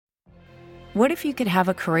What if you could have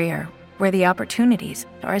a career where the opportunities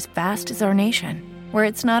are as vast as our nation, where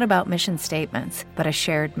it's not about mission statements, but a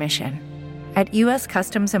shared mission? At U.S.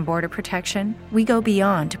 Customs and Border Protection, we go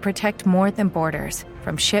beyond to protect more than borders.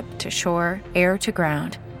 From ship to shore, air to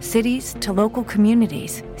ground, cities to local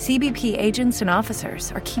communities, CBP agents and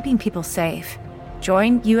officers are keeping people safe.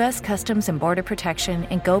 Join U.S. Customs and Border Protection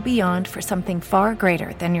and go beyond for something far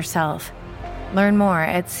greater than yourself. Learn more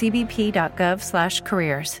at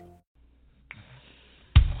cbp.gov/careers.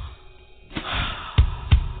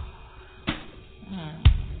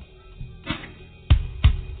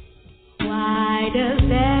 Why does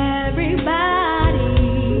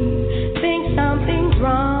everybody think something's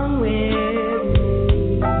wrong with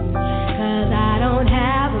me? 'Cause I don't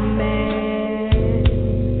have a man.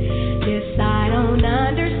 This I don't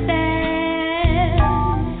understand.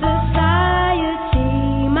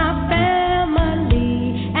 Society, my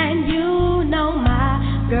family, and you know my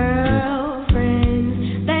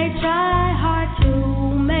girlfriends. They try hard to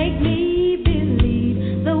make me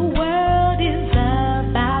believe the world is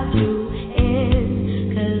about to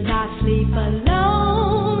end. 'Cause I sleep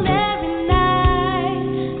alone every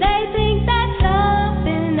night. They think that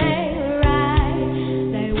something ain't right.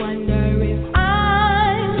 They wonder if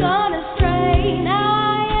I'm gonna stray. Now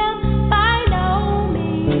I am by no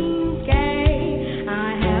means gay.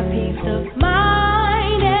 I have peace of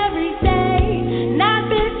mind every day, not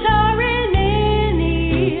bitter in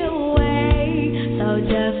any way. So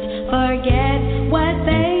just forget what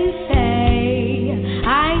they say.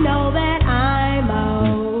 I know that I'm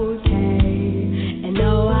okay. And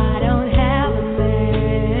no, I don't have a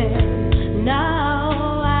man.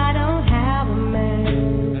 No, I don't have a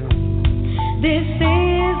man. This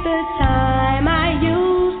is the time I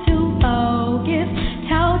used to focus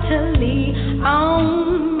totally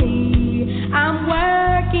on me. I'm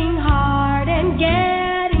working hard and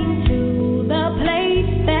getting to the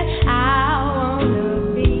place that I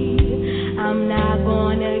wanna be. I'm not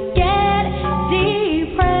gonna get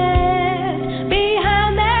depressed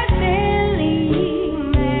behind that silly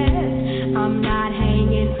mess. I'm not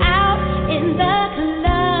hanging out in the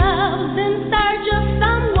clubs in search of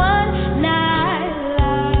someone I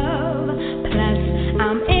love. Plus,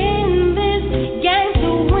 I'm in this game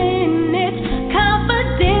to win it,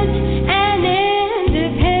 confident and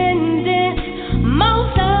independent.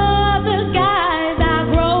 Most of the guys I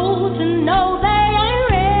grow to know they ain't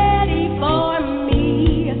ready for me.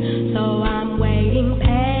 So I'm waiting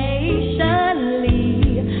patiently.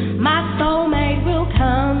 My soulmate will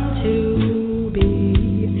come to be.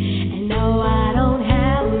 And no, I don't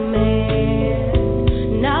have a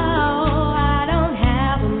man. No, I don't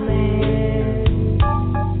have a man.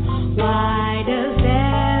 Why does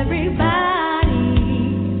everybody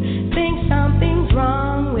think something's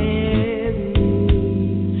wrong with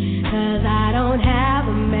me? 'Cause I don't have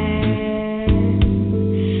a man.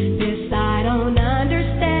 This I don't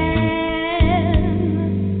understand.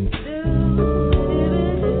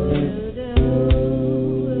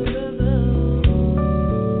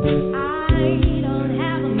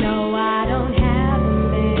 No, I don't have a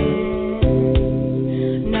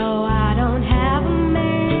man. No, I don't have a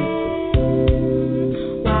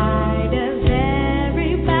man. Why does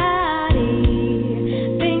everybody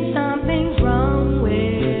think something's wrong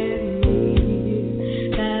with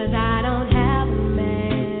me? 'Cause I don't have a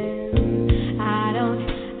man. I don't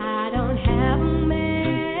have a man.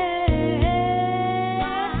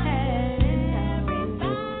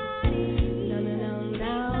 No, no, no,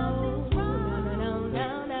 no. No, no, no,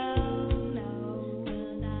 no, no, no.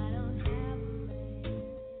 'Cause I don't have a man.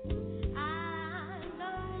 I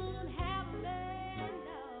don't have a man.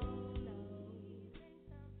 No, no.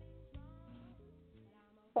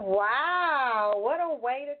 Wow, what a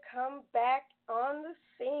way to come back on the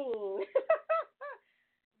scene.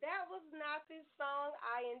 That was not the song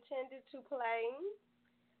I intended to play.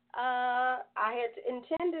 I had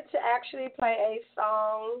intended to actually play a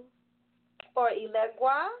song for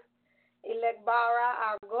Ilegbara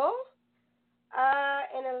Argo.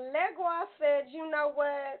 And Ilegwa said, you know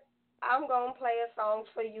what, I'm going to play a song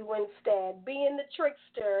for you instead, being the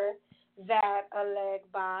trickster that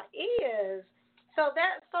Ilegba is. So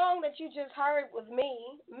that song that you just heard was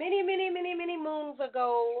me many moons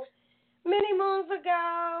ago,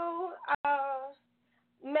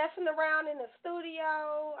 messing around in the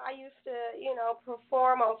studio. I used to,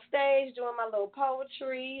 perform on stage doing my little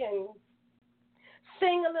poetry and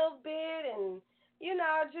sing a little bit and,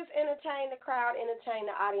 just entertain the crowd, entertain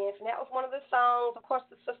the audience. And that was one of the songs. Of course,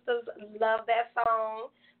 the sisters love that song,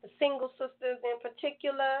 the single sisters in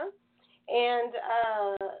particular. And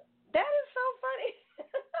that is so funny.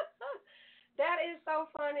 That is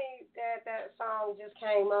so funny that that song just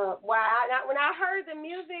came up. When I heard the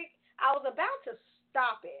music, I was about to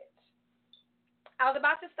stop it. And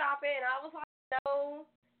I was like, no,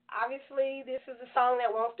 obviously this is a song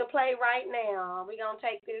that wants to play right now. We're going to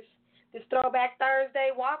take this Throwback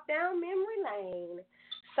Thursday walk down memory lane.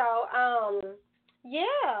 So,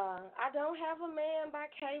 yeah, I Don't Have a Man by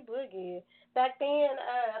K Boogie. Back then,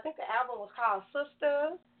 I think the album was called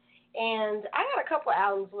Sister, and I got a couple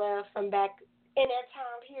albums left from back in that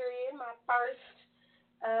time period. My first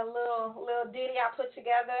little ditty I put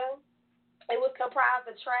together, it was comprised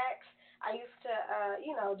of tracks. I used to,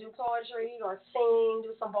 do poetry or sing,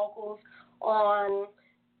 do some vocals on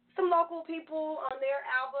some local people on their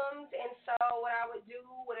albums, and so what I would do,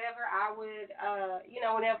 whatever I would,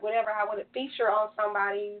 whatever I would feature on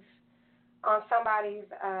somebody's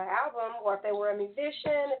album, or if they were a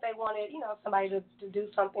musician, if they wanted, somebody to do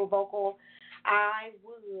something vocal, I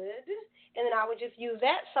would, and then I would just use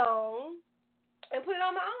that song and put it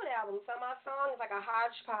on my own album. So my song is like a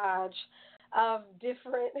hodgepodge of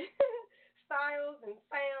different styles and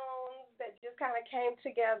sounds that just kind of came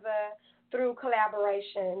together through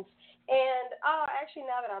collaborations. And actually,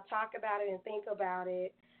 now that I talk about it and think about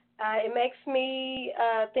it, it makes me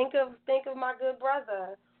think of my good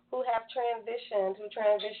brother who transitioned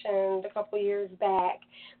a couple years back,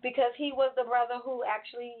 because he was the brother who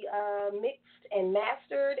actually mixed and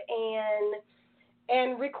mastered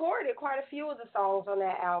and recorded quite a few of the songs on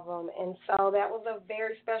that album. And so that was a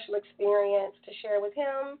very special experience to share with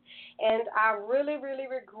him. And I really, really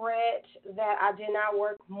regret that I did not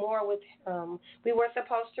work more with him. We were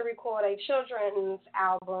supposed to record a children's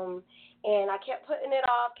album, and I kept putting it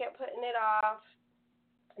off.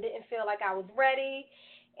 Didn't feel like I was ready.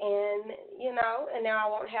 And, and now I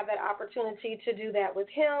won't have that opportunity to do that with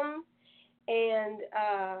him. And,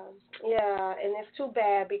 and it's too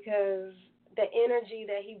bad, because the energy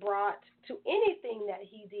that he brought to anything that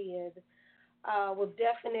he did was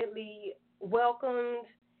definitely welcomed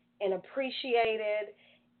and appreciated,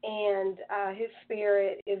 and his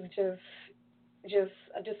spirit is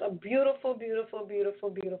just a beautiful, beautiful, beautiful,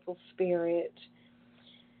 beautiful spirit.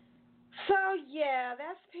 So yeah,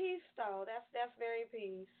 that's peace though. That's very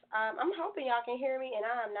peace. I'm hoping y'all can hear me, and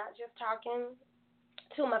I'm not just talking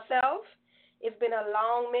to myself. It's been a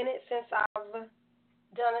long minute since I've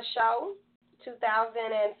done a show.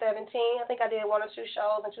 2017. I think I did one or two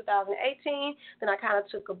shows in 2018. Then I kind of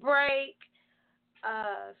took a break.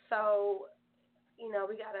 So, we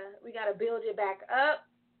gotta build it back up.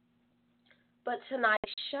 But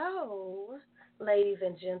tonight's show, ladies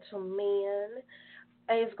and gentlemen,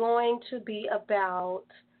 is going to be about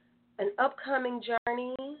an upcoming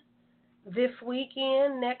journey this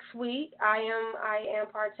weekend. Next week, I am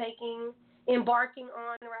embarking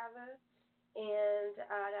on. And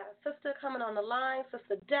I got a sister coming on the line,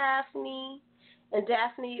 Sister Daphne, and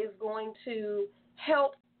Daphne is going to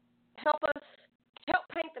help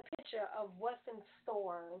paint the picture of what's in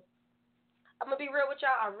store. I'm gonna be real with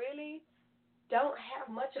y'all. I really don't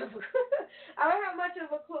have much of a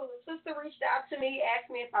clue. The sister reached out to me,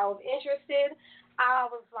 asked me if I was interested.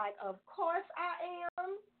 I was like, of course I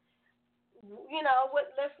am.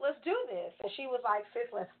 Let's do this. And she was like, sis,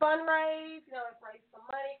 let's fundraise, let's raise some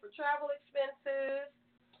money for travel expenses.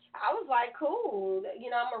 I was like, cool. I'm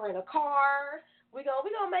gonna rent a car. We're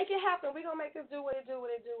gonna make it happen. We're gonna make this do what it do.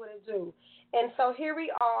 And so here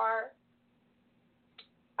we are,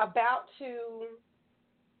 about to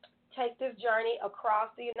take this journey across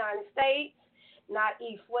the United States, not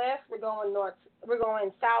east west. We're going north. We're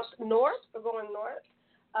going south north. We're going north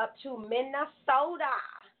up to Minnesota.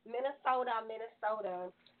 I'm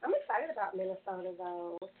excited about Minnesota,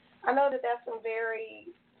 though. I know that that's some very,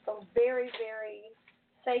 very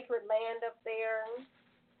sacred land up there.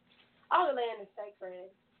 All the land is sacred.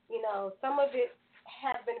 Some of it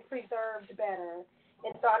has been preserved better.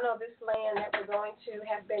 And so I know this land that we're going to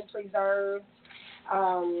has been preserved.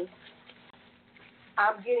 I'm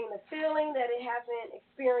getting the feeling that it hasn't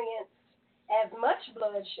experienced as much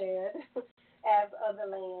bloodshed as other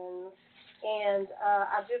lands. And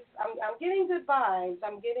I'm getting good vibes.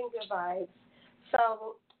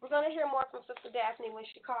 So we're going to hear more from Sister Daphne when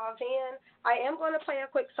she calls in. I am going to play a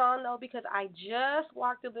quick song, though, because I just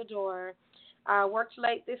walked through the door. I worked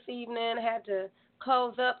late this evening. Had to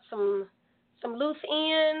close up some loose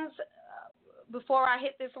ends before I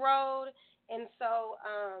hit this road. And so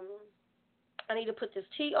I need to put this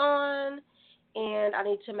tea on, and I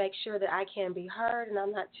need to make sure that I can be heard and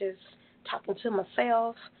I'm not just talking to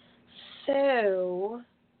myself. So,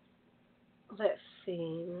 let's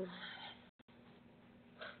see.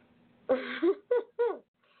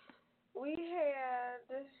 We had,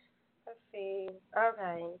 let's see.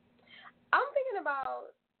 Okay. I'm thinking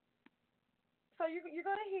about. So you're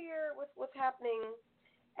gonna hear what's happening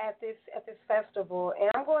at this festival, and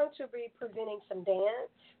I'm going to be presenting some dance.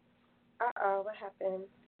 What happened?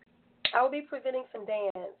 I will be presenting some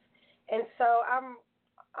dance, and so I'm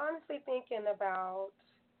honestly thinking about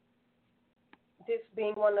this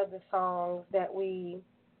being one of the songs that we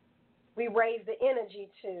raise the energy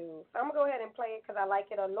to. So I'm gonna go ahead and play it because I like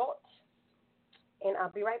it a lot, and I'll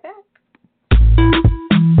be right back.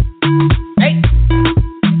 Hey,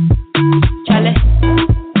 Charlie,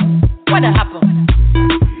 what happened?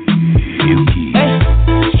 Hey,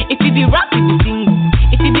 if you be rap, you be single.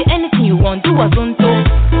 If you be anything you want, do a zonto,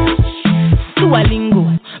 do a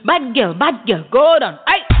lingo. Bad girl, go down.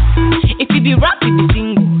 Hey, if you be rap, you be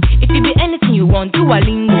single. If you be anything you want, do a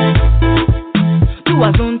lingo, do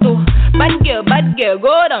a zonto. Bad girl,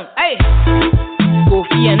 go down. Hey,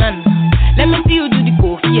 Kofi Annan, let me see you do the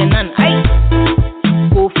Kofi Annan. Hey,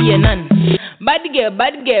 Kofi Annan. Bad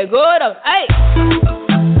girl, go down. Hey,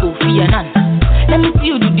 Kofi Annan, let me see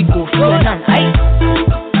you do the Kofi Annan. Hey,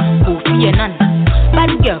 Kofi Annan.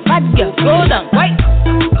 Bad girl, go down. Hey,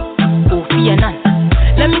 Kofi Annan,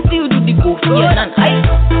 let me see you do the Kofi Annan. Hey,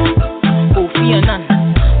 Kofi Annan.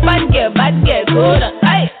 Bad girl, go down.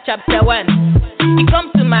 Hey, chapter 1. He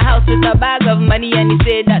comes to my house with a bag of money and he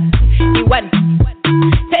said that he want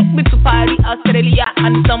take me to Paris, Australia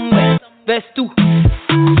and somewhere. Verse 2.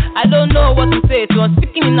 I don't know what to say, so I'm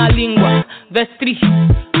speaking in a lingua. Verse 3.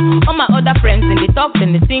 All my other friends and they talk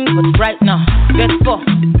and they sing, but right now. Verse 4.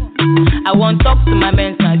 I want to talk to my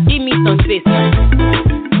men now, give me some space now.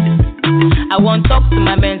 I want to talk to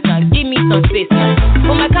my men now, give me some space now.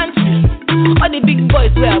 For my country, all the big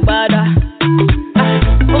boys wear a bada.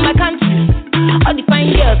 For my country, all the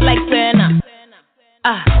fine girls like Serena.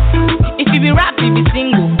 If you be rap, you be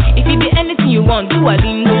single. If you be anything you want, do a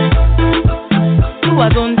lingo, do a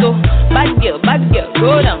zonto. Bad girl,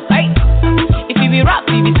 go down. Right? If you be rap,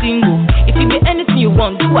 you be single. If you be anything you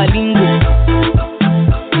want, do a lingo,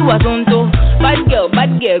 do a zonto. Bad girl,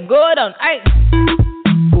 go down. Right?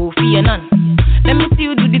 Kofi Annan, let me see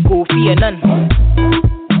you do the Kofi Annan.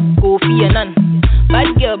 Kofi Annan.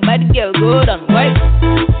 Bad girl, go down. Right?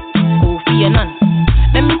 Kofi Annan.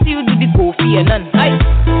 Let me see you do the Kofi Annan. Aye,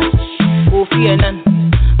 Kofi Annan.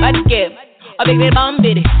 Bad girl, a big red bomb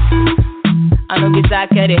baby. I know be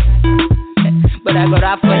sakere, but I go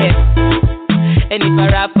rap for you. And if I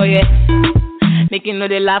rap for you, make you know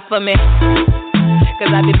they laugh for me.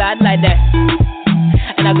 Cause I be bad like that.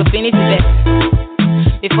 And I go finish it.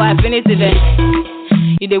 Before I finish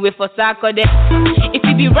it, you dey wait for Sako there. If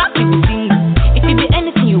you be rap, you be single. If you be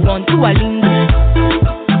anything you want, do a lingo,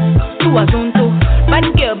 do a zonto.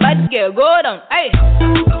 Bad girl, go down. Hey,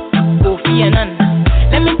 Kofi Annan,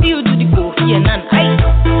 let me see you do the Kofi Annan. Hey,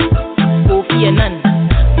 Kofi Annan.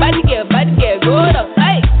 Bad girl, go down.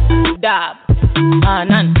 Hey, Dab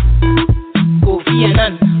Annan, Kofi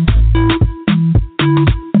Annan.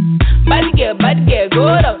 Bad girl,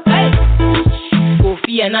 go down. Hey,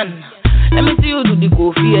 Kofi Annan. Let me see you do the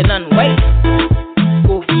Kofi Annan. Wait,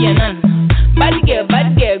 Kofi Annan. Bad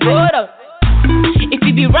girl, go down. If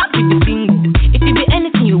you be rap, you be single. If you be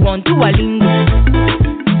anything you want, do a lingo,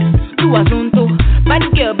 do a zonto.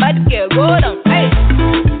 Bad girl, go down. Hey,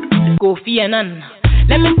 Kofi Annan.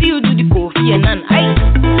 Let me see you do the Kofi Annan. Hey,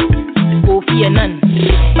 Kofi Annan.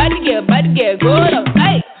 Bad girl, go down.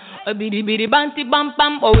 Hey, a bidi banty bam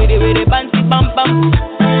bam, oh with the banty bam bam.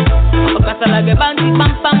 Oh kasalage banty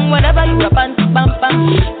bam bam, whatever you a banty bam bam.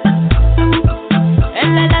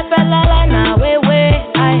 La na way.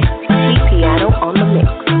 Piano on the mix.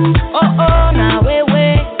 Oh, now way.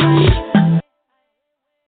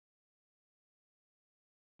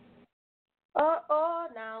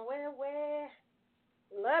 Now where?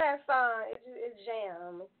 Love that song. It's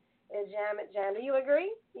jam. It's jam. Do you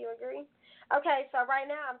agree? Okay, so right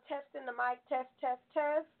now I'm testing the mic. Test.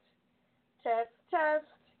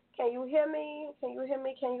 Can you hear me?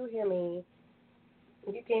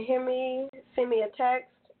 If you can hear me, send me a text.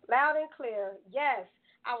 Loud and clear. Yes.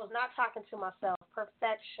 I was not talking to myself.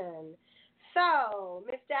 Perfection. So,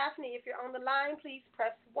 Miss Daphne, if you're on the line, please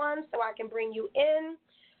press 1 so I can bring you in.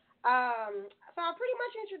 So I pretty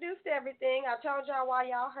much introduced everything. I told y'all why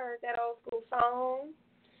y'all heard that old school song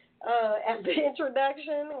at the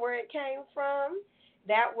introduction, where it came from.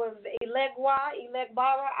 That was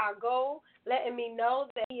Elegbara, our goal, letting me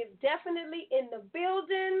know that he is definitely in the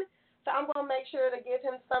building. So I'm going to make sure to give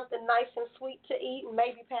him something nice and sweet to eat and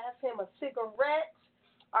maybe pass him a cigarette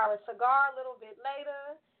or a cigar a little bit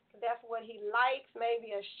later. That's what he likes.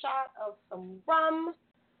 Maybe a shot of some rum.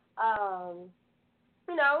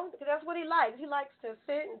 because that's what he likes. He likes to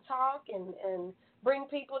sit and talk and bring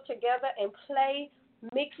people together and play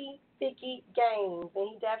Mickey Thicky games. And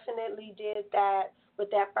he definitely did that with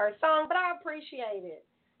that first song. But I appreciate it.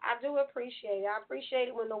 I do appreciate it. I appreciate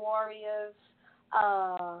it when the Warriors,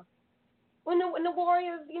 when the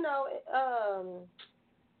Warriors,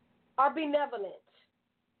 are benevolent,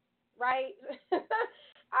 right?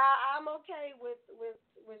 I'm okay with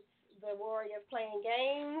the Warriors playing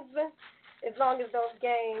games as long as those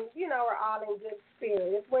games, are all in good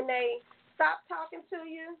spirit. It's when they stop talking to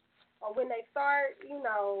you or when they start,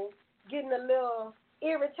 getting a little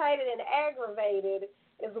irritated and aggravated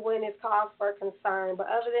is when it's cause for concern. But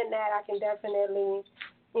other than that, I can definitely,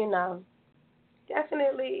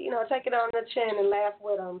 take it on the chin and laugh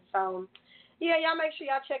with them. So, yeah, y'all make sure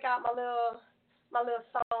y'all check out my little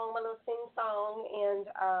song, my little sing song. And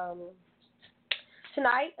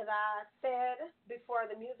tonight, as I said before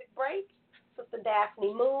the music break, Sister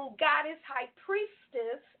Daphne Moon, Goddess High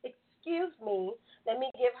Priestess, let me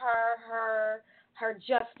give her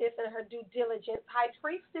justice and her due diligence. High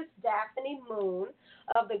Priestess Daphne Moon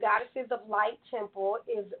of the Goddesses of Light Temple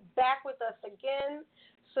is back with us again.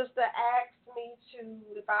 Sister asked me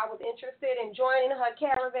if I was interested in joining her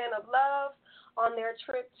caravan of love on their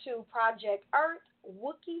trip to Project Earth,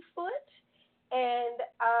 Wookie Foot. And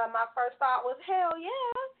my first thought was, hell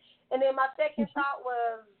yeah. And then my second thought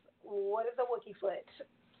was, what is a Wookie Foot?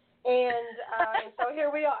 And so here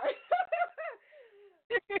we are.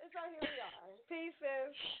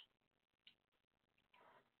 Pieces.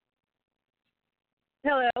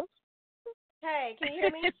 Hello. Hey, can you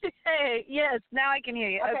hear me? Hey, yes, now I can hear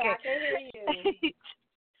you. Okay. I can hear you.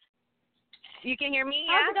 You can hear me,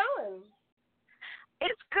 How's yeah? it going?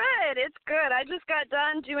 It's good. It's good. I just got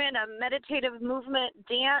done doing a meditative movement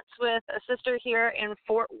dance with a sister here in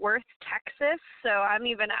Fort Worth, Texas. So I'm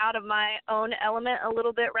even out of my own element a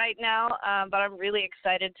little bit right now, but I'm really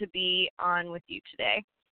excited to be on with you today.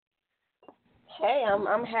 Hey,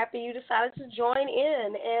 I'm happy you decided to join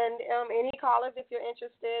in. And any callers, if you're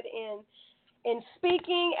interested in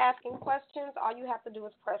speaking, asking questions, all you have to do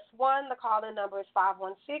is press 1. The call-in number is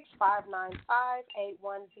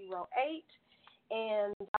 516-595-8108.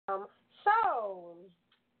 And so,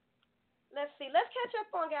 let's see. Let's catch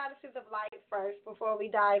up on Goddesses of Light first before we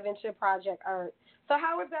dive into Project Earth. So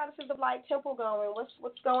how is Goddesses of Light Temple going?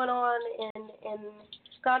 What's going on in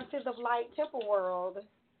Goddesses of Light Temple world?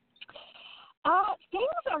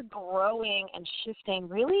 Things are growing and shifting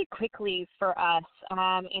really quickly for us.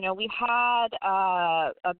 We had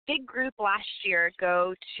a big group last year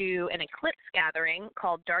go to an eclipse gathering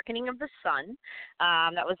called Darkening of the Sun.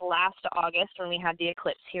 That was last August when we had the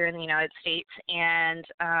eclipse here in the United States. And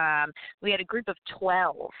we had a group of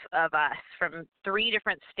 12 of us from 3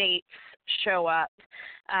 different states show up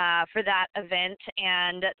for that event.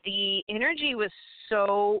 And the energy was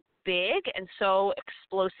so big and so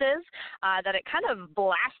explosive that it kind of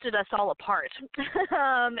blasted us all apart.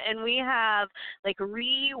 And we have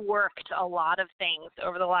reworked a lot of things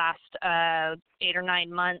over the last 8 or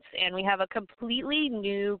 9 months, and we have a completely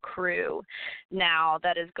new crew now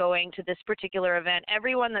that is going to this particular event.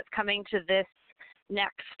 Everyone that's coming to this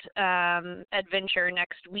next adventure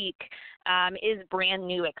next week is brand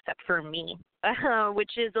new except for me,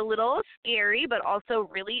 which is a little scary but also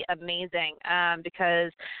really amazing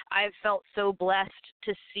because I've felt so blessed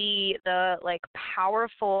to see the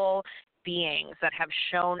powerful beings that have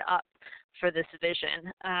shown up for this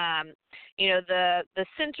vision. The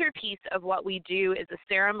centerpiece of what we do is a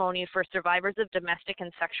ceremony for survivors of domestic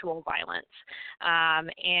and sexual violence.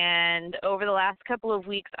 And over the last couple of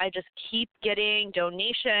weeks, I just keep getting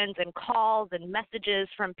donations and calls and messages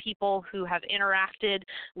from people who have interacted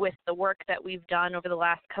with the work that we've done over the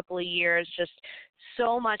last couple of years. Just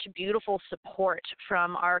so much beautiful support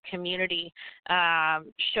from our community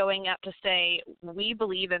showing up to say, we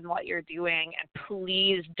believe in what you're doing and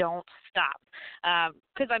please don't stop.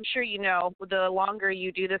 Because I'm sure the longer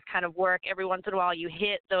you do this kind of work, every once in a while you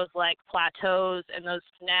hit those plateaus and those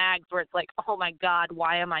snags where it's oh my God,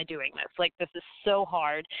 why am I doing this? This is so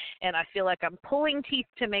hard and I feel like I'm pulling teeth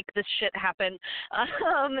to make this shit happen.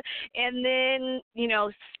 And then,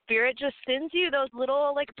 Spirit just sends you those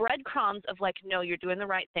little breadcrumbs of no, you're doing the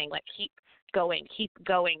right thing. Keep going.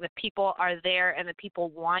 The people are there and the people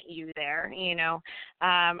want you there,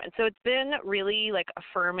 And so it's been really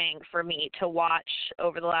affirming for me to watch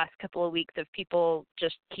over the last couple of weeks of people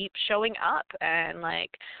just keep showing up and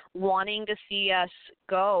wanting to see us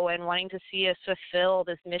go and wanting to see us fulfill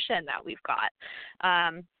this mission that we've got.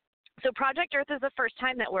 So Project Earth is the first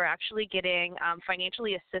time that we're actually getting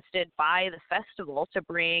financially assisted by the festival to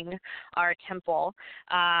bring our temple.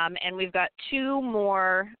 And we've got 2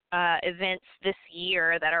 more events this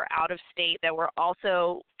year that are out of state that we're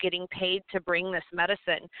also getting paid to bring this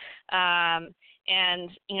medicine. And,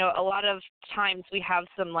 you know, a lot of times we have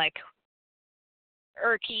some like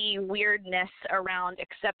irky weirdness around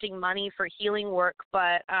accepting money for healing work,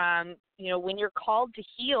 but you know, when you're called to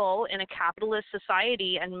heal in a capitalist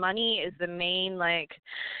society and money is the main like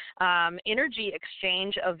energy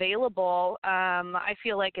exchange available, I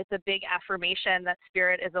feel like it's a big affirmation that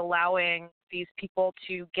Spirit is allowing these people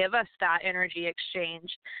to give us that energy exchange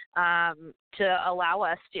to allow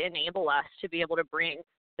us, to enable us to be able to bring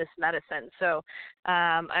this medicine. So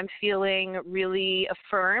I'm feeling really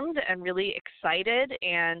affirmed and really excited,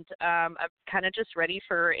 and I'm kind of just ready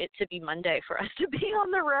for it to be Monday for us to be on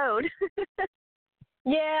the road.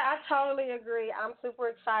 Yeah, I totally agree. I'm super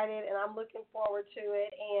excited, and I'm looking forward to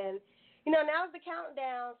it. And, you know, now's the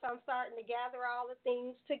countdown, so I'm starting to gather all the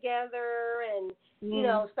things together and, you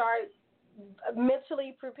know, start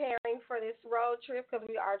mentally preparing for this road trip because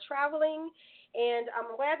we are traveling. And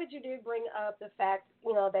I'm glad that you did bring up the fact,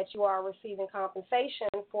 you know, that you are receiving compensation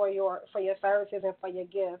for your services and for your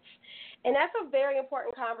gifts. And that's a very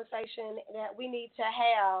important conversation that we need to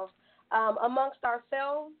have amongst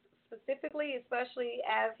ourselves specifically, especially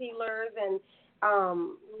as healers and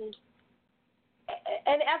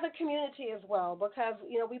as a community as well, because,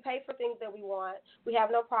 you know, we pay for things that we want. We have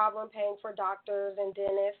no problem paying for doctors and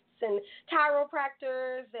dentists and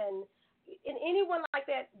chiropractors and anyone like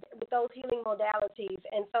that with those healing modalities.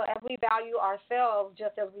 And so as we value ourselves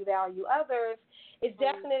just as we value others, it's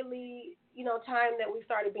definitely, you know, time that we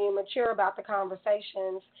started being mature about the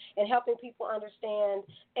conversations and helping people understand.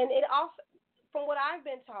 And it also, from what I've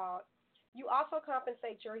been taught, you also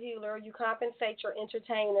compensate your healer, you compensate your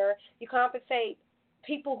entertainer, you compensate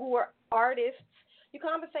people who are artists. You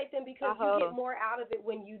compensate them because you get more out of it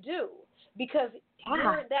when you do, because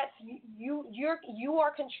you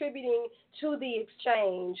are contributing to the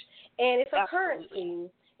exchange, and it's a currency.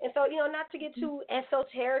 And so, you know, not to get too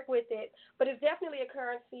esoteric with it, but it's definitely a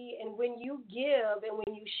currency, and when you give and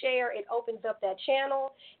when you share, it opens up that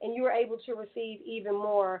channel, and you are able to receive even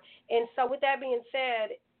more. And so with that being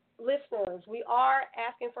said, listeners, we are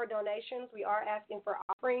asking for donations. We are asking for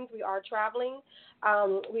offerings. We are traveling.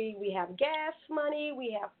 We have gas money.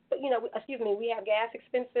 We have, we have gas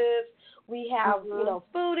expenses. We have, you know,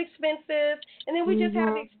 food expenses. And then we just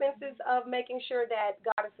have the expenses of making sure that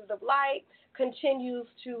Goddesses of Light continues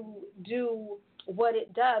to do what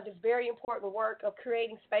it does. It's very important work of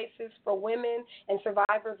creating spaces for women and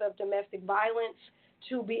survivors of domestic violence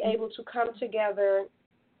to be able to come together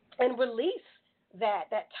and release that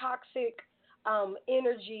toxic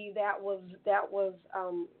energy that was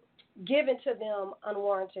given to them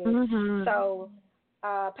unwarranted. So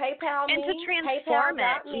PayPal me, and to transform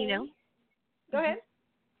it, me. You know. Go ahead.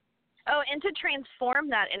 Oh, and to transform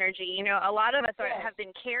that energy, you know, a lot of us have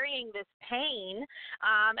been carrying this pain,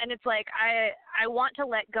 and it's like I want to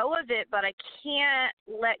let go of it, but I can't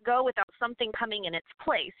let go without something coming in its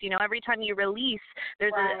place. You know, every time you release,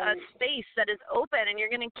 there's a space that is open, and you're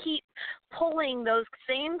going to keep pulling those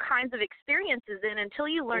same kinds of experiences in until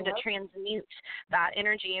you learn to transmute that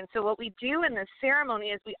energy. And so what we do in this ceremony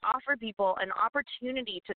is we offer people an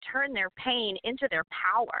opportunity to turn their pain into their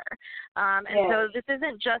power. So this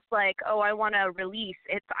isn't just like, oh, I want to release.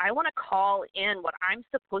 It's I want to call in what I'm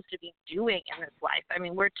supposed to be doing in this life. I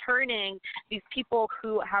mean, we're turning these people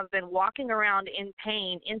who have been walking around in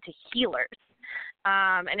pain into healers.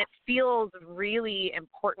 And it feels really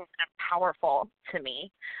important and powerful to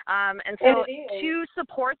me. And so to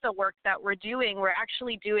support the work that we're doing, we're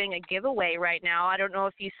actually doing a giveaway right now. I don't know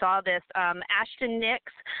if you saw this. Ashton Nix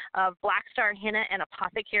of Black Star Henna and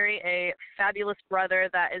Apothecary, a fabulous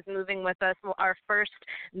brother that is moving with us, our first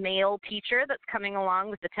male teacher that's coming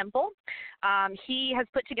along with the temple. He has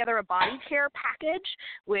put together a body care package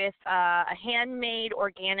with a handmade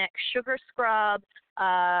organic sugar scrub,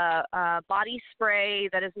 body spray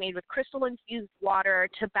that is made with crystal-infused water,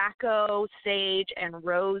 tobacco, sage, and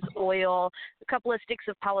rose oil, a couple of sticks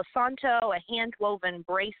of Palo Santo, a hand-woven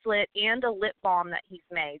bracelet, and a lip balm that he's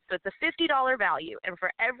made. So it's a $50 value, and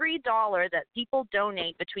for every dollar that people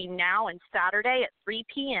donate between now and Saturday at 3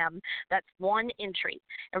 p.m., that's one entry.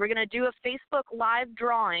 And we're going to do a Facebook Live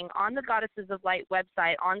drawing on the Goddesses of Light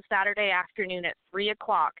website on Saturday afternoon at 3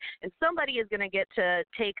 o'clock, and somebody is going to get to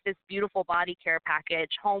take this beautiful body care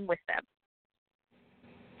package home with them.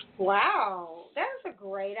 Wow, that's a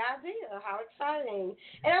great idea. How exciting.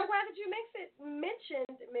 And I'm glad that you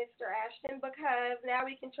mentioned Mr. Ashton, because now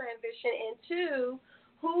we can transition into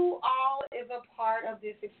who all is a part of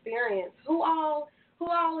this experience? Who all is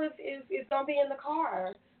going to be in the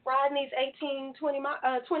car riding these 20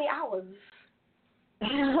 hours?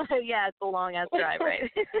 Yeah, it's a long ass drive, right?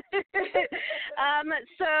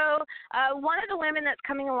 So one of the women that's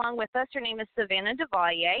coming along with us, her name is Savannah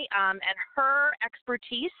Devalier, and her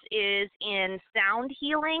expertise is in sound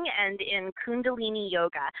healing and in Kundalini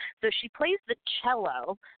yoga. So she plays the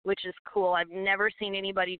cello, which is cool. I've never seen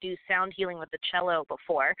anybody do sound healing with the cello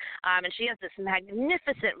before, and she has this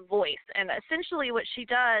magnificent voice. And essentially what she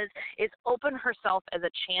does is open herself as a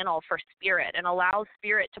channel for spirit and allows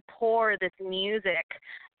spirit to pour this music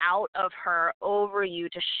out of her over you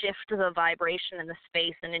to shift the vibration in the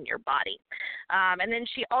space and in your body. And then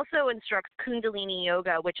she also instructs Kundalini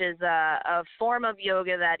yoga, which is a form of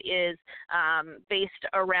yoga that is based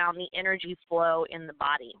around the energy flow in the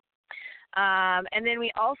body. And then we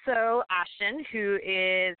also, Ashton, who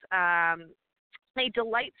is a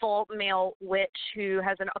delightful male witch who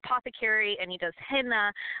has an apothecary, and he does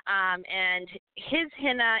henna, and his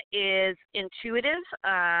henna is intuitive,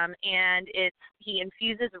 and he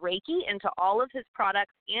infuses Reiki into all of his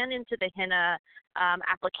products and into the henna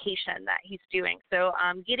application that he's doing. So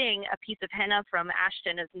getting a piece of henna from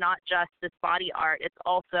Ashton is not just this body art, it's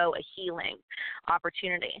also a healing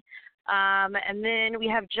opportunity. And then we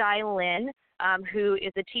have Jai Lin, who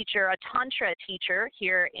is a teacher, a Tantra teacher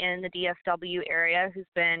here in the DFW area, who's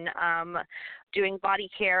been doing body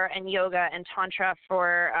care and yoga and Tantra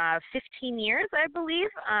for 15 years, I believe.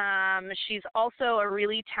 She's also a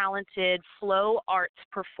really talented flow arts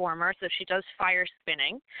performer, so she does fire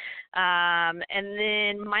spinning. And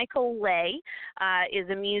then Michael Lay is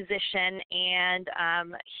a musician, and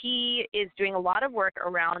he is doing a lot of work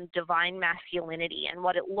around divine masculinity and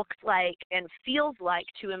what it looks like and feels like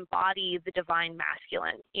to embody the divine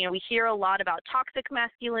masculine. You know, we hear a lot about toxic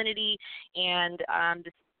masculinity and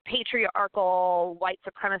this patriarchal, white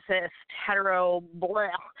supremacist, hetero blah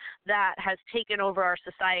that has taken over our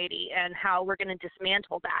society, and how we're going to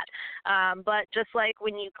dismantle that. But just like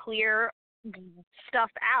when you clear stuff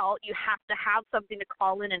out, you have to have something to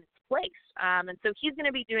call in its place. And so he's going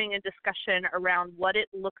to be doing a discussion around what it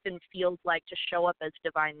looks and feels like to show up as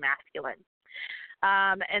divine masculine.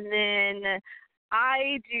 And then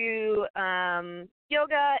I do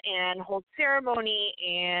yoga and hold ceremony,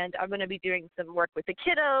 and I'm going to be doing some work with the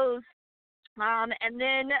kiddos. And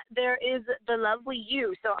then there is the lovely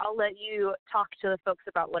you, so I'll let you talk to the folks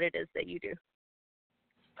about what it is that you do.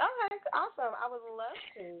 Okay, awesome. I would love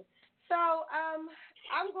to. So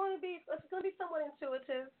it's going to be somewhat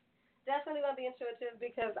intuitive. Definitely going to be intuitive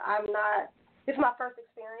because it's my first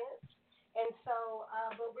experience. And so,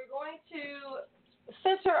 but we're going to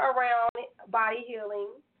center around body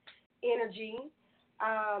healing, energy.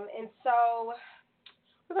 And so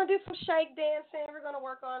we're going to do some shake dancing. We're going to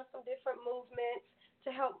work on some different movements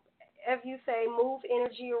to help, as you say, move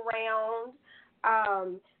energy around.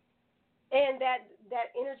 And that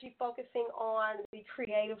energy focusing on the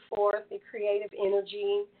creative force, the creative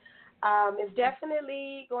energy, is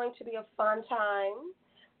definitely going to be a fun time.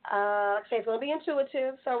 Like I say, it's going to be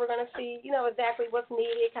intuitive, so we're going to see, exactly what's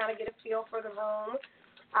needed, kind of get a feel for the room.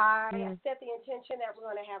 I set the intention that we're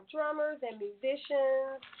going to have drummers and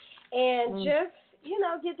musicians and just,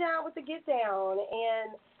 get down with the get down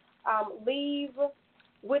and leave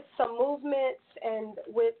with some movements and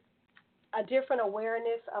with a different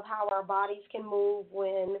awareness of how our bodies can move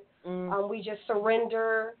when we just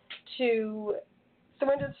surrender to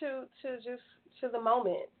the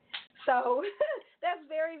moment. So that's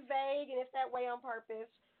very vague, and it's that way on purpose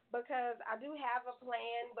because I do have a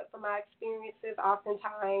plan, but from my experiences,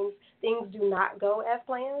 oftentimes things do not go as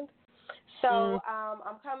planned. So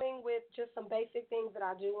I'm coming with just some basic things that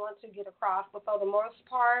I do want to get across, but for the most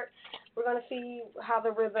part, we're going to see how the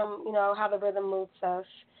rhythm moves us.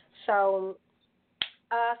 So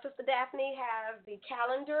Sister Daphne has the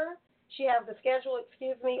calendar. She has the schedule,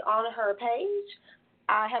 on her page.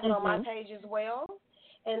 I have it on my page as well.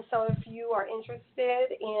 And so if you are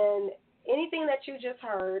interested in anything that you just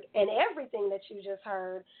heard and everything that you just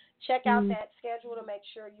heard, check out that schedule to make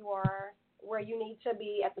sure you are where you need to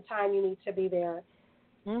be at the time you need to be there.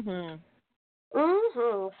 So,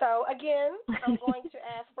 again, I'm going to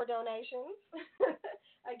ask for donations.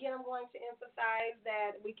 Again, I'm going to emphasize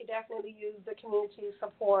that we could definitely use the community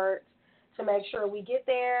support to make sure we get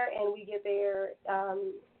there, and we get there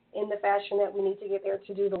in the fashion that we need to get there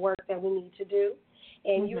to do the work that we need to do.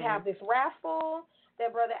 And you have this raffle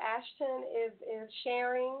that Brother Ashton is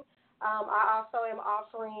sharing. I also am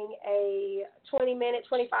offering a 20-minute,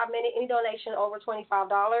 25-minute, any donation over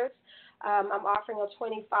 $25. I'm offering a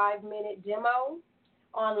 25-minute demo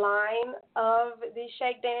online of the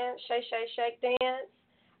shake dance, shake dance.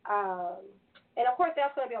 And of course,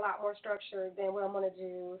 that's going to be a lot more structured than what I'm going to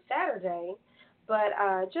do Saturday. But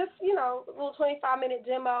just, a little 25-minute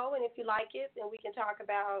demo, and if you like it, then we can talk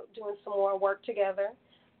about doing some more work together.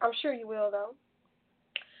 I'm sure you will, though.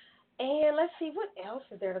 And let's see, what else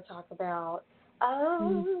is there to talk about?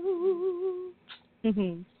 Did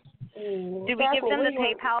we give them the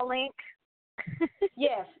PayPal link?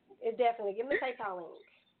 Yes, definitely. Give them the PayPal link.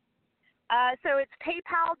 So it's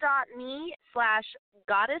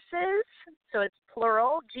paypal.me/goddesses. So it's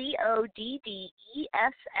plural, GODDESSES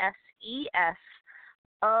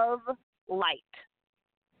of light.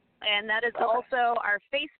 And that is also our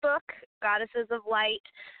Facebook, Goddesses of Light,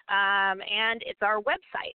 and it's our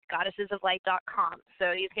website, goddessesoflight.com.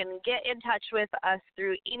 So you can get in touch with us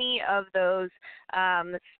through any of those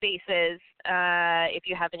spaces. If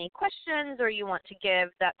you have any questions or you want to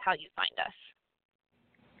give, that's how you find us.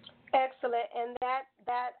 Excellent. And that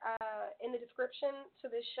in the description to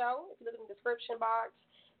this show, if you look in the description box,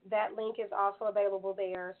 that link is also available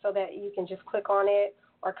there so that you can just click on it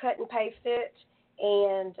or cut and paste it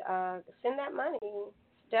and send that money.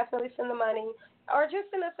 Definitely send the money. Or just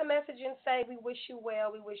send us a message and say, we wish you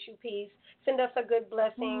well, we wish you peace. Send us a good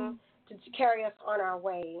blessing to carry us on our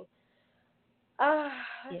way.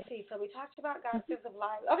 Let's see. So we talked about Goddesses of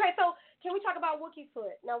Light. Okay, so can we talk about Wookie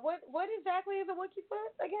Foot? Now, what exactly is a Wookie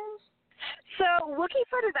Foot again? So Wookie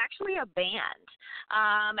Foot is actually a band,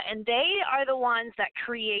 and they are the ones that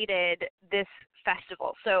created this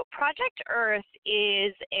festival. So Project Earth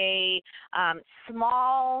is a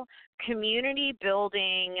small community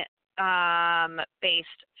building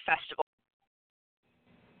based festival.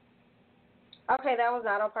 Okay, that was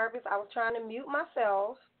not on purpose. I was trying to mute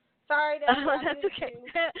myself. Sorry, that's okay.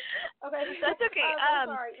 Okay, that's okay. I'm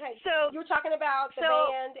sorry. Hey, so you were talking about the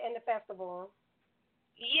band and the festival.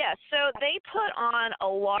 Yes, so they put on a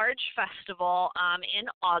large festival in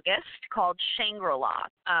August called Shangri-La,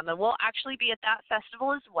 and we'll actually be at that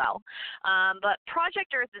festival as well. But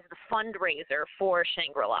Project Earth is the fundraiser for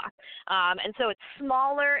Shangri-La, and so it's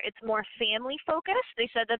smaller, it's more family-focused. They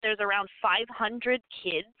said that there's around 500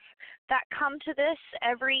 kids that come to this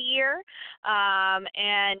every year,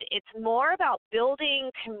 and it's more about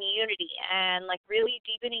building community and like really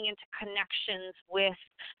deepening into connections with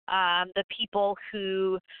the people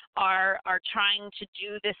who are trying to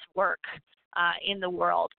do this work in the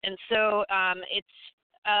world. And so it's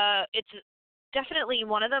definitely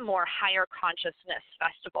one of the more higher consciousness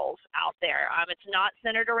festivals out there. It's not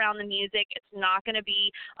centered around the music. It's not going to be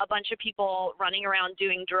a bunch of people running around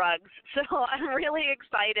doing drugs. So I'm really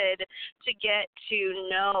excited to get to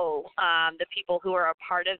know the people who are a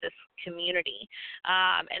part of this community.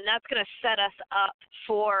 And that's going to set us up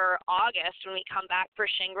for August when we come back for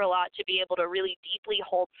Shangri-La to be able to really deeply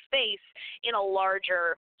hold space in a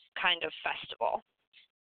larger kind of festival.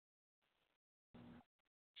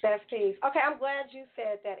 Best piece. Okay, I'm glad you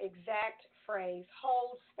said that exact phrase,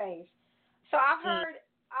 hold space. So I've heard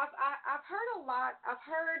a lot.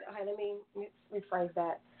 Okay, let me rephrase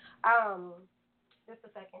that. Just a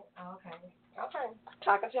second. Okay.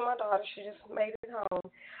 Talking to my daughter, she just made it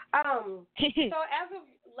home. So as of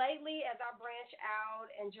lately, as I branch out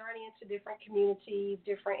and journey into different communities,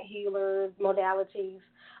 different healers, modalities,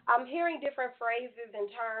 I'm hearing different phrases and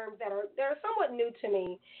terms that are somewhat new to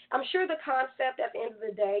me. I'm sure the concept at the end of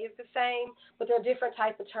the day is the same, but there are different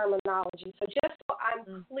types of terminology. So just so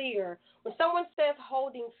I'm clear, when someone says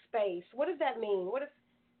holding space, what does that mean? What is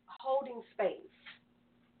holding space?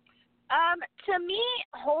 To me,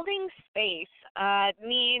 holding space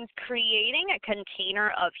means creating a container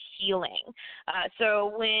of healing. So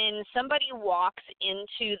when somebody walks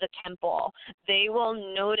into the temple, they will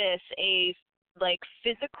notice a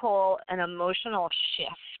physical and emotional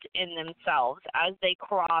shift in themselves as they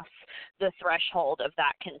cross the threshold of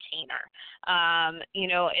that container.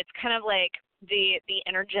 It's kind of like the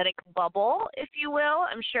energetic bubble, if you will.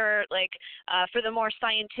 I'm sure for the more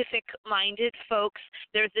scientific minded folks,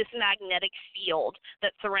 there's this magnetic field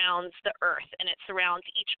that surrounds the earth and it surrounds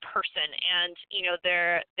each person, and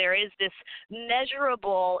there is this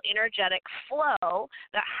measurable energetic flow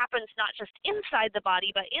that happens not just inside the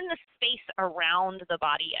body but in the space around the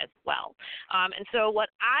body as well. And so what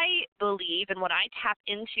I believe and what I tap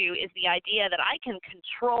into is the idea that I can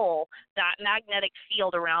control that magnetic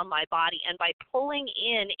field around my body, and by pulling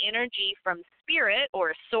in energy from spirit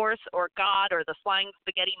or source or God or the flying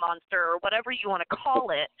spaghetti monster or whatever you want to call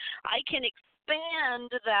it, I can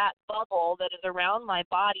expand that bubble that is around my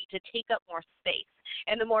body to take up more space.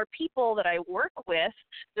 And the more people that I work with,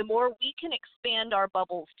 the more we can expand our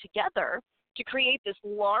bubbles together, to create this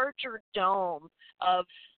larger dome of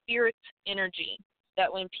spirit energy,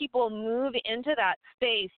 that when people move into that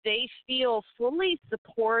space, they feel fully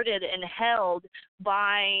supported and held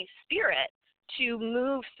by spirit to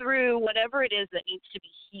move through whatever it is that needs to be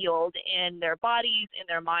healed in their bodies, in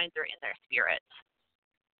their minds, or in their spirits.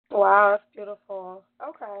 Wow, that's beautiful.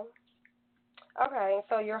 Okay,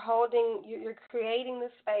 so you're creating the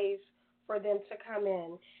space for them to come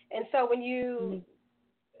in. And so when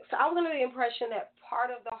so I was under the impression that part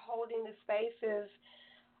of the holding the space is,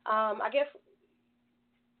 I guess,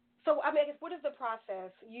 what is the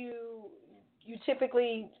process? You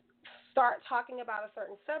typically start talking about a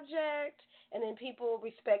certain subject, and then people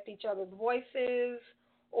respect each other's voices,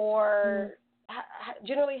 or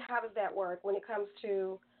generally, how does that work when it comes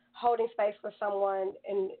to holding space for someone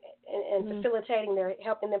and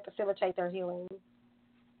helping them facilitate their healing?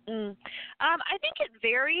 I think it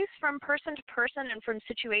varies from person to person and from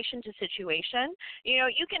situation to situation.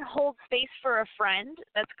 You can hold space for a friend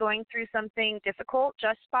that's going through something difficult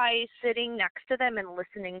just by sitting next to them and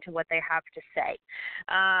listening to what they have to say.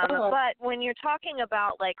 But when you're talking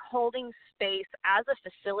about like holding space as a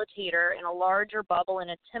facilitator in a larger bubble in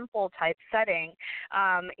a temple type setting,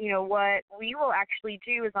 what we will actually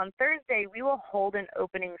do is on Thursday we will hold an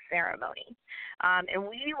opening ceremony, and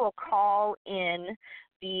we will call in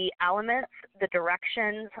the elements, the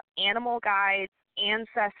directions, animal guides,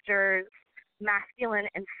 ancestors, masculine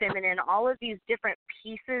and feminine, all of these different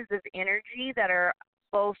pieces of energy that are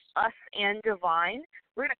both us and divine.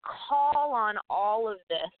 We're going to call on all of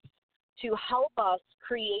this to help us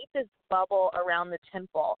create this bubble around the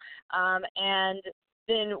temple. And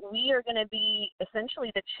then we are going to be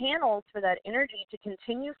essentially the channels for that energy to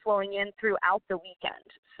continue flowing in throughout the weekend.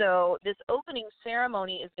 So this opening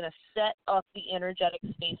ceremony is going to set up the energetic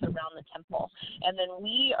space around the temple. And then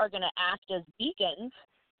we are going to act as beacons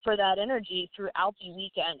for that energy throughout the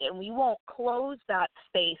weekend. And we won't close that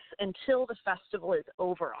space until the festival is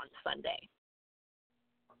over on Sunday.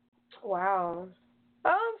 Wow. Oh,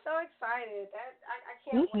 I'm so excited. I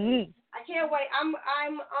can't wait. I can't wait. I'm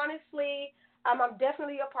honestly, I'm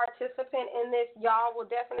definitely a participant in this. Y'all will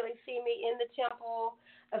definitely see me in the temple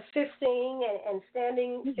assisting and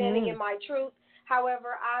standing in my truth.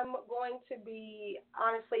 However, I'm going to be,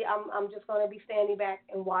 honestly, I'm just going to be standing back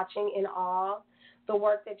and watching in awe the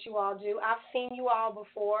work that you all do. I've seen you all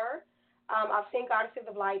before. I've seen Goddesses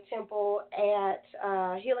of Light Temple at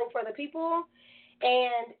Healing for the People,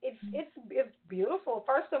 and it's beautiful.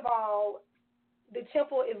 First of all, the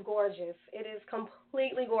temple is gorgeous. It is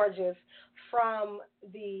completely gorgeous, from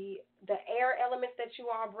the air elements that you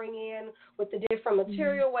all bring in with the different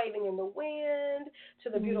material waving in the wind, to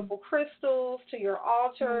the beautiful crystals, to your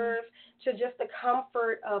altars, to just the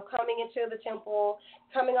comfort of coming into the temple,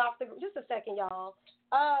 coming off just a second, y'all.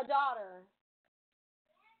 Daughter,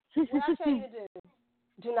 what I tell you to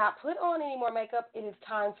do not put on any more makeup. It is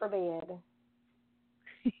time for bed.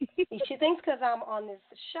 She thinks because I'm on this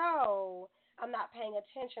show, I'm not paying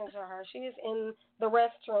attention to her. She is in the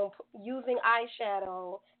restroom using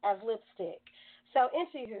eyeshadow as lipstick. So,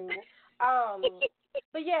 anywho,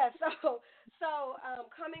 but yeah, so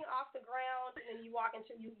coming off the ground, and then you walk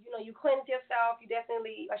into, you cleanse yourself. You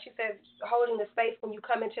definitely, like she says, holding the space when you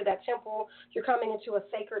come into that temple, you're coming into a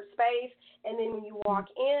sacred space. And then when you walk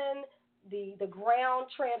in, the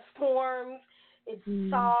ground transforms. It's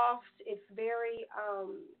soft. It's very,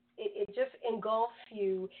 it just engulfs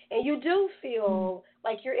you. And you do feel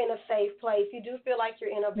like you're in a safe place. You do feel like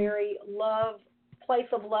you're in a very place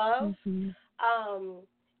of love.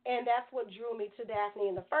 And that's what drew me to Daphne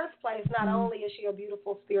in the first place. Not only is she a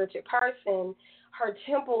beautiful spirited person, her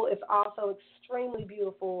temple is also extremely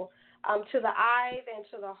beautiful to the eyes and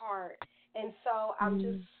to the heart. And so I'm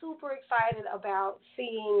just super excited about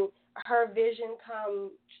seeing her vision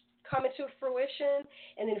come into fruition,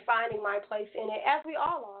 and then finding my place in it, as we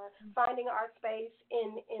all are, finding our space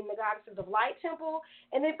in the Goddesses of Light Temple,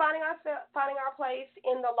 and then finding our place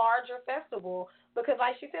in the larger festival, because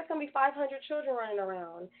like she said, it's going to be 500 children running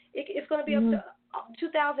around. It's going to be up to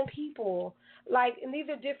 2,000 people. And these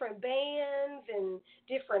are different bands and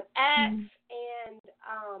different acts, and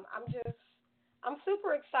I'm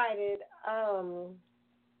super excited.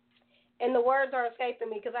 And the words are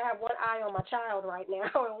escaping me because I have one eye on my child right now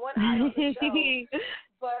and one eye on the show.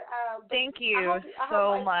 But thank you I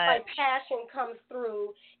so hope much. My passion comes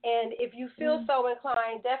through. And if you feel so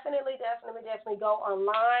inclined, definitely go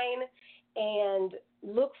online and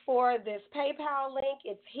look for this PayPal link.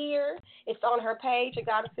 It's here. It's on her page at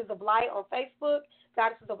Goddesses of Light on Facebook,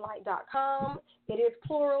 goddessesoflight.com. It is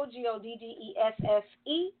plural, GODDESSES.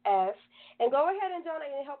 And go ahead and donate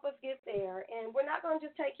and help us get there. And we're not going to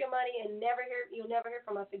just take your money and you'll never hear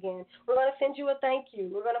from us again. We're going to send you a thank you.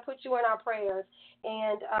 We're going to put you in our prayers.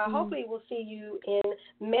 And hopefully we'll see you in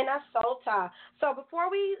Minnesota. So before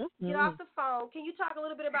we get off the phone, can you talk a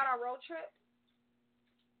little bit about our road trip?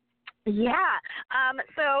 Yeah.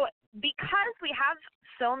 So because we have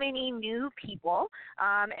so many new people,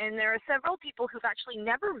 and there are several people who've actually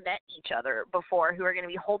never met each other before who are going to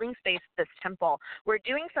be holding space at this temple, we're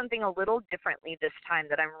doing something a little differently this time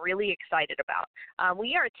that I'm really excited about.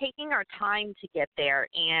 We are taking our time to get there,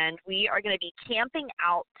 and we are going to be camping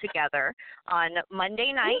out together on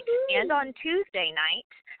Monday night and on Tuesday night.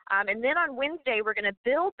 And then on Wednesday, we're going to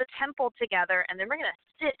build the temple together, and then we're going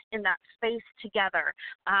to sit in that space together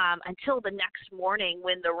until the next morning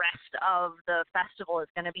when the rest of the festival is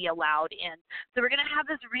going to be allowed in. So we're going to have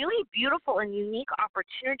this really beautiful and unique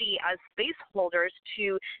opportunity as space holders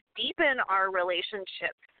to deepen our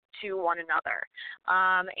relationships to one another.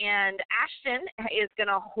 And Ashton is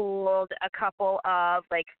going to hold a couple of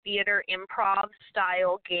like theater improv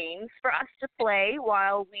style games for us to play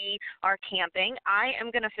while we are camping. I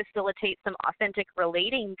am going to facilitate some authentic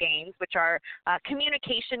relating games, which are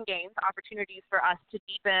communication games, opportunities for us to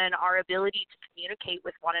deepen our ability to communicate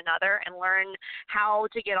with one another and learn how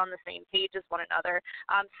to get on the same page as one another.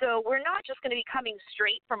 So we're not just going to be coming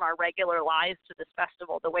straight from our regular lives to this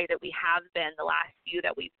festival the way that we have been the last few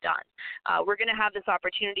that we've done. We're going to have this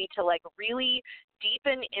opportunity to like really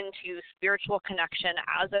deepen into spiritual connection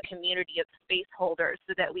as a community of space holders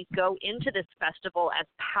so that we go into this festival as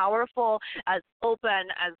powerful, as open,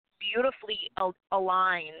 as beautifully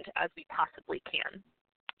aligned as we possibly can.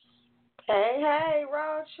 Hey,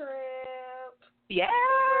 road trip. Yes,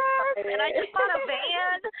 and I just bought a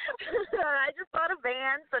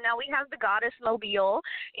van. So now we have the Goddess Mobile.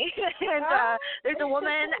 And there's a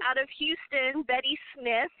woman out of Houston, Betty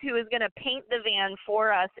Smith, who is going to paint the van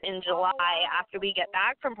for us in July after we get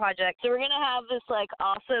back from Project. So we're going to have this, like,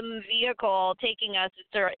 awesome vehicle taking us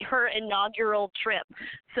to her inaugural trip.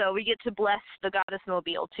 So we get to bless the Goddess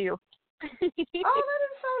Mobile, too. Oh, that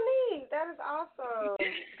is so neat. That is awesome.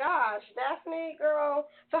 Gosh, that's neat, girl.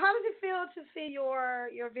 So how does it feel to see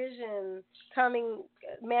your vision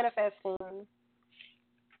manifesting?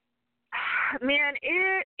 Man,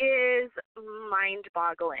 it is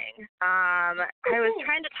mind-boggling. I was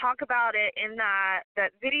trying to talk about it in that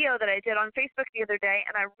video that I did on Facebook the other day,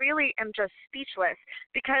 and I really am just speechless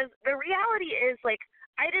because the reality is, like,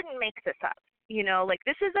 I didn't make this up. You know, like,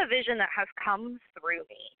 this is a vision that has come through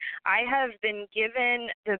me. I have been given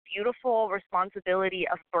the beautiful responsibility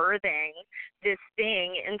of birthing this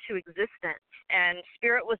thing into existence. And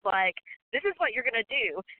Spirit was like, this is what you're going to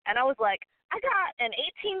do. And I was like, I got an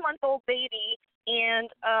 18-month-old baby and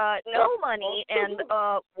no money and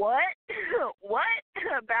what?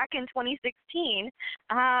 Back in 2016.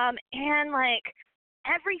 And, like,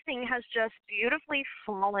 everything has just beautifully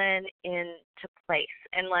fallen into place.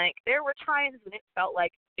 And, like, there were times when it felt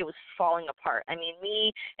like it was falling apart. I mean,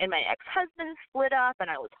 me and my ex-husband split up, and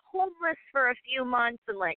I was homeless for a few months.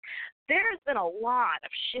 And, like, there's been a lot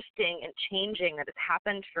of shifting and changing that has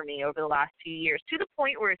happened for me over the last few years, to the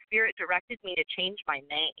point where Spirit directed me to change my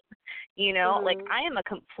name. You know, like, I am a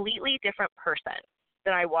completely different person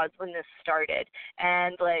than I was when this started.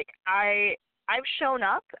 And, like, I've shown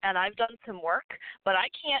up and I've done some work, but I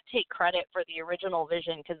can't take credit for the original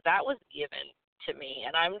vision because that was given to me,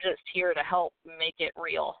 and I'm just here to help make it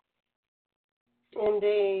real.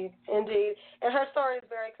 Indeed. And her story is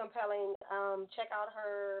very compelling. Check out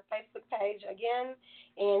her Facebook page again,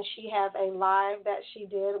 and she has a live that she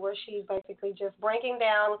did where she's basically just breaking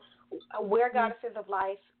down where Goddesses of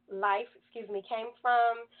Life came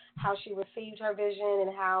from, how she received her vision,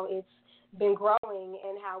 and how it's been growing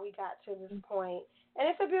and how we got to this point. And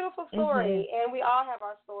it's a beautiful story, and we all have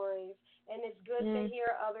our stories, and it's good to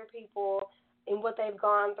hear other people and what they've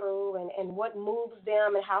gone through and what moves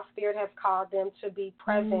them and how Spirit has called them to be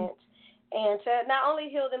present and to not only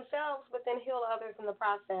heal themselves but then heal others in the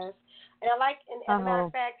process. And I like, and as a matter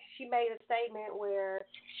of fact, she made a statement where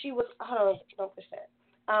she was, hold on, don't push that.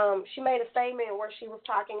 She made a statement where she was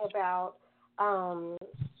talking about,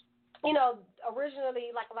 you know,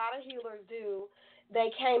 originally, like a lot of healers do,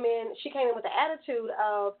 she came in with the attitude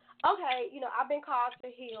of, okay, you know, I've been called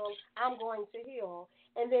to heal, I'm going to heal.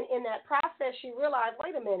 And then in that process, she realized,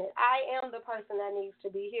 wait a minute, I am the person that needs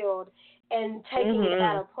to be healed, and taking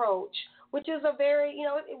that approach, which is a very, you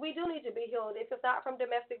know, we do need to be healed. If it's not from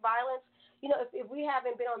domestic violence, if we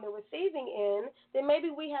haven't been on the receiving end, then maybe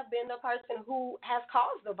we have been the person who has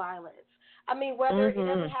caused the violence. I mean, whether it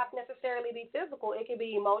doesn't have to necessarily be physical, it could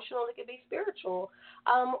be emotional, it could be spiritual,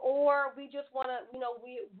 or we just want to,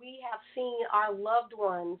 we have seen our loved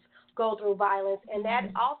ones go through violence, and that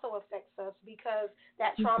also affects us because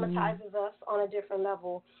that traumatizes us on a different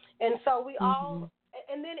level. And so we all,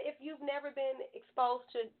 and then if you've never been exposed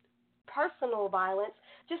to personal violence,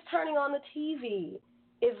 just turning on the TV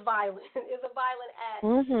is violent, is a violent act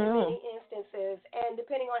in many instances. And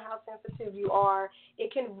depending on how sensitive you are,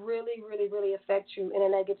 it can really, really, really affect you in a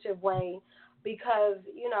negative way because,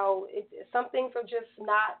 some things are just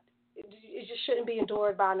not, it just shouldn't be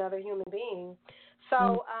endured by another human being.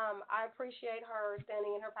 So I appreciate her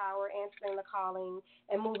standing in her power, answering the calling,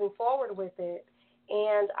 and moving forward with it.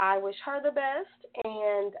 And I wish her the best,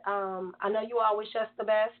 and I know you all wish us the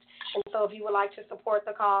best. And so if you would like to support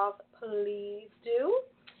the cause, please do.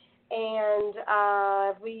 And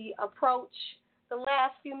we approach the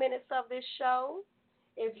last few minutes of this show.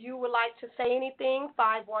 If you would like to say anything,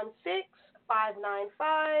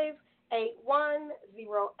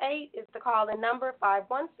 516-595-8108 is the call-in number,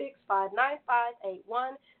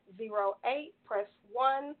 516-595-8108. Press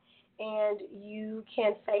 1, and you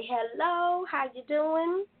can say hello, how you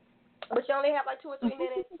doing? But you only have like 2 or 3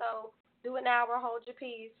 minutes, so do it now or hold your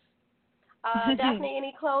peace. Daphne,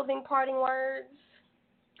 any closing parting words?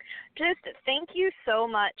 Just thank you so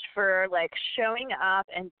much for showing up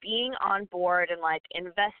and being on board and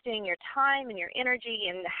investing your time and your energy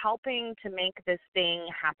in helping to make this thing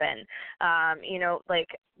happen.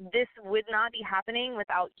 This would not be happening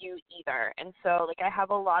without you either. And so I have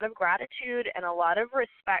a lot of gratitude and a lot of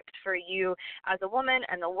respect for you as a woman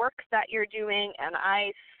and the work that you're doing. And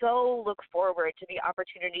I so look forward to the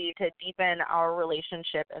opportunity to deepen our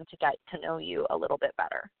relationship and to get to know you a little bit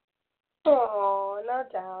better. Oh, no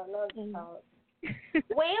doubt, no doubt.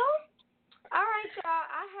 Well, all right, y'all.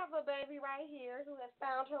 I have a baby right here who has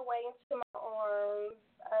found her way into my arms.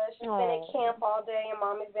 She's been at camp all day, and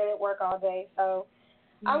Mommy's been at work all day. So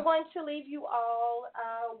I'm going to leave you all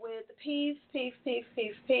with peace, peace, peace,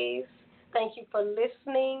 peace, peace. Thank you for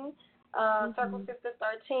listening. Circle Sister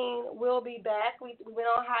 13 will be back. We went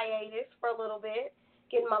on hiatus for a little bit,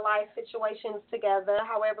 getting my life situations together.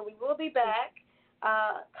 However, we will be back.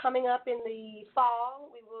 Coming up in the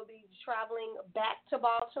fall, we will be traveling back to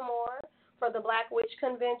Baltimore for the Black Witch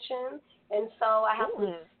Convention. And so I have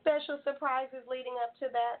some special surprises leading up to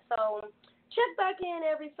that. So check back in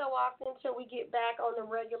every so often until we get back on the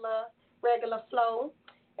regular flow.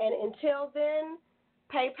 And until then,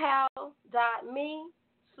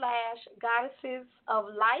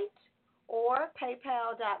 paypal.me/goddessesoflight or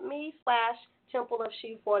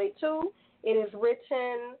paypal.me/templeofshe42. It is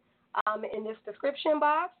written in this description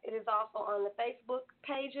box. It is also on the Facebook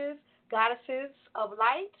pages, Goddesses of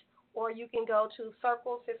Light, or you can go to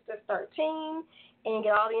Circle Sisters 13 and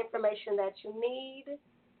get all the information that you need.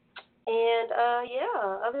 And,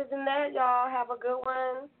 other than that, y'all have a good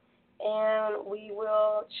one, and we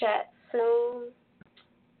will chat soon.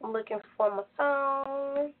 I'm looking for my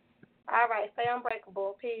song. All right, stay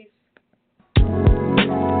unbreakable. Peace.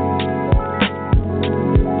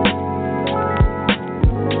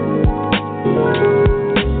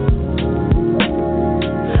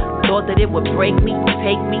 Thought that it would break me,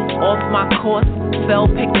 take me off my course. Fell,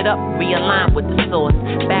 picked it up, realigned with the source.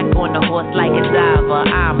 Back on the horse like a diver.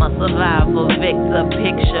 I'm a survivor, victor,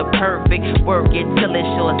 picture perfect. Work it till it's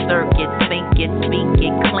short circuit. Think it, speak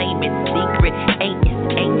it, claim it, secret. Ain't it,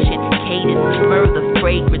 ancient, cadence, murder,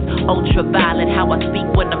 fragrance. Ultraviolet, how I speak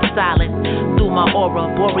when I'm silent. Through my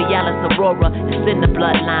aura, borealis aurora. It's in the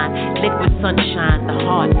bloodline. Liquid sunshine, the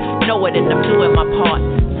heart. Know it and I'm doing my part.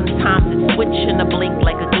 Sometimes it's switching a blink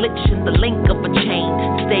like a glitch in the link of a chain.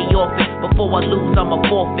 Stay off it, before I lose I'm a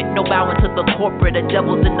forfeit. No bowing to the corporate, the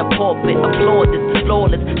devil's in the pulpit. Applaud this,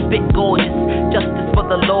 flawless, spit gorgeous. Justice for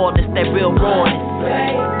the lawless, that real rawness.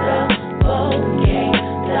 Break the focus,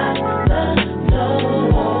 lock the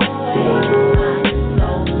door.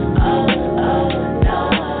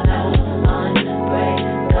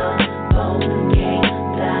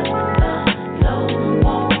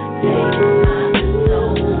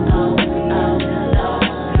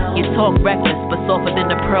 Talk reckless, but softer than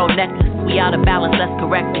the pearl necklace. We out of balance, let's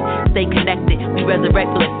correct it. Stay connected, we resurrect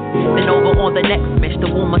bliss. Then over on the next mish, the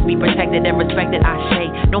womb must be protected and respected. Ashe,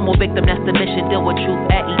 no more victim, that's the mission. Deal with truth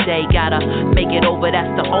every day. Gotta make it over, that's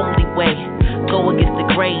the only way. Go against the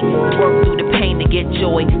grain, work through the pain to get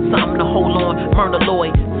joy. Something to hold on, Myrna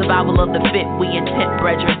Lloyd. Survival of the fit, we intent,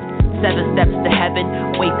 brethren. 7 steps to heaven.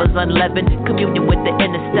 heaven. Wafers unleavened, communion with the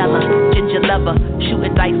interstellar. Ginger lover,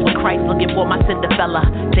 shooting dice with Christ, looking for my Cinderella.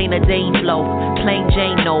 Dana Dane flow, plain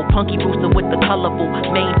Jane no. Punky Brewster with the colorful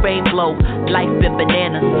mainframe glow. Life been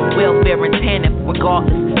bananas, welfare and tannin.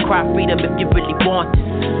 Regardless, cry freedom if you really want it.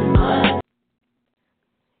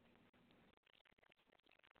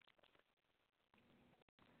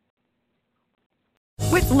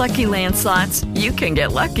 With Lucky Land Slots, you can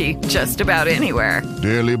get lucky just about anywhere.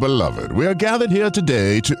 Dearly beloved, we are gathered here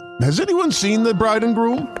today to... Has anyone seen the bride and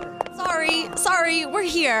groom? Sorry, we're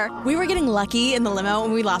here. We were getting lucky in the limo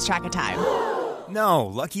and we lost track of time. No,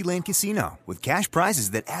 Lucky Land Casino, with cash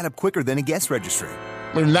prizes that add up quicker than a guest registry.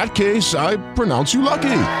 In that case, I pronounce you lucky.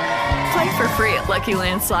 Play for free at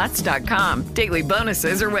LuckyLandSlots.com. Daily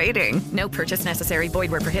bonuses are waiting. No purchase necessary.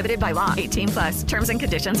 Void where prohibited by law. 18+. Terms and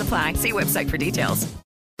conditions apply. See website for details.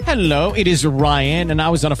 Hello, it is Ryan, and I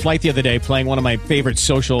was on a flight the other day playing one of my favorite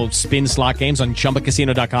social spin slot games on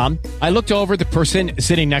ChumbaCasino.com. I looked over at the person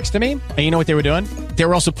sitting next to me, and you know what they were doing? They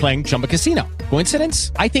were also playing Chumba Casino.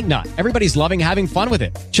 Coincidence? I think not. Everybody's loving having fun with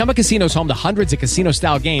it. Chumba Casino is home to hundreds of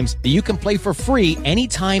casino-style games that you can play for free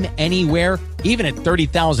anytime, anywhere, even at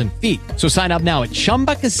 30,000 feet. So sign up now at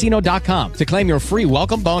ChumbaCasino.com to claim your free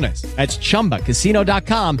welcome bonus. That's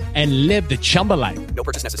ChumbaCasino.com and live the Chumba life. No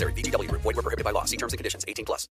purchase necessary. VGW. Void where prohibited by law. See terms and conditions. 18+.